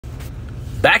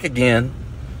back again.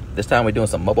 This time we're doing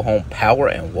some mobile home power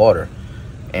and water.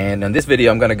 And in this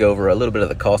video, I'm going to go over a little bit of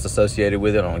the cost associated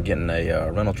with it on getting a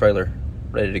rental trailer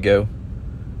ready to go.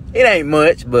 It ain't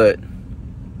much, but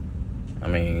I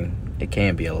mean, it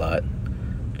can be a lot,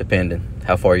 depending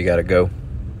how far you got to go.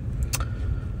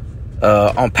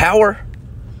 On power,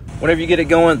 whenever you get it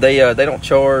going, they don't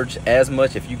charge as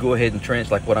much if you go ahead and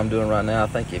trench like what I'm doing right now. I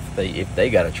think if they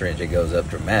got a trench, it goes up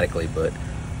dramatically, but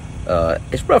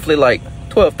it's roughly like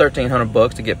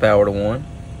 $1,200–1,300 to get power to one.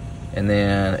 And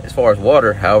then as far as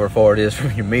water, however far it is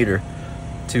from your meter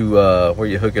to where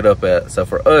you hook it up at. So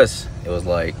for us, it was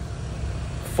like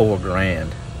 $4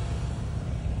 grand.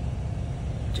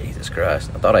 Jesus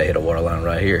Christ, I thought I hit a water line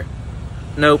right here.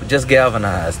 Nope, just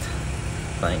galvanized.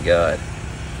 Thank God.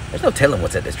 There's no telling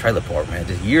what's at this trailer park, man.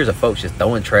 Just years of folks just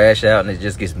throwing trash out and it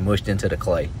just gets mushed into the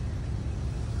clay.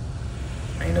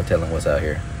 Ain't no telling what's out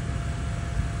here.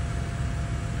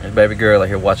 There's baby girl out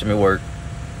here watching me work.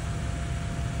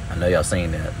 I know y'all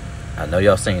seen that. I know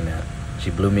y'all seen that. She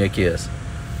blew me a kiss.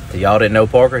 To y'all that know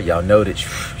Parker, y'all know that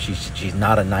she's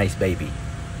not a nice baby.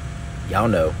 Y'all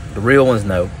know. The real ones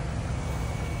know.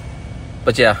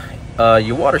 But yeah,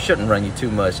 your water shouldn't run you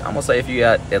too much. I'm gonna say if you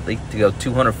got at least to go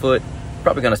 200 foot,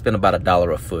 probably gonna spend about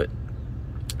 $1 a foot.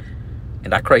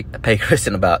 And I pay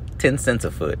Kristen about 10 cents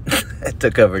a foot to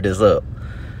cover this up.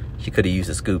 She could have used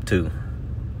a scoop too.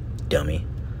 Dummy.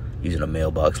 Using a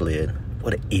mailbox lid.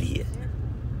 What an idiot.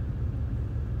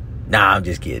 Nah, I'm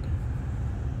just kidding.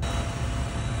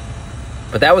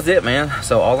 But that was it, man.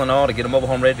 So all in all, to get a mobile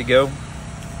home ready to go,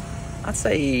 I'd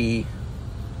say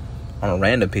on a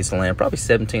random piece of land, probably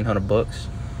 $1,700.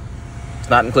 It's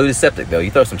not included septic though.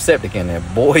 You throw some septic in there,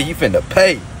 boy, you finna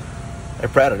pay. They're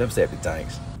proud of them septic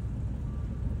tanks.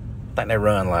 I think they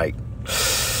run like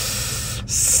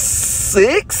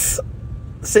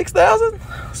 6,000.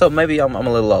 So maybe I'm a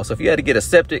little lost. So if you had to get a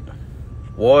septic,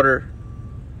 water,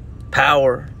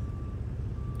 power,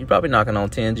 you're probably knocking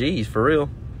on 10 G's for real.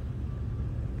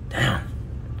 Damn.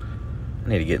 I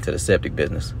need to get into the septic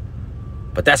business.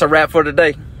 But that's a wrap for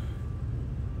today.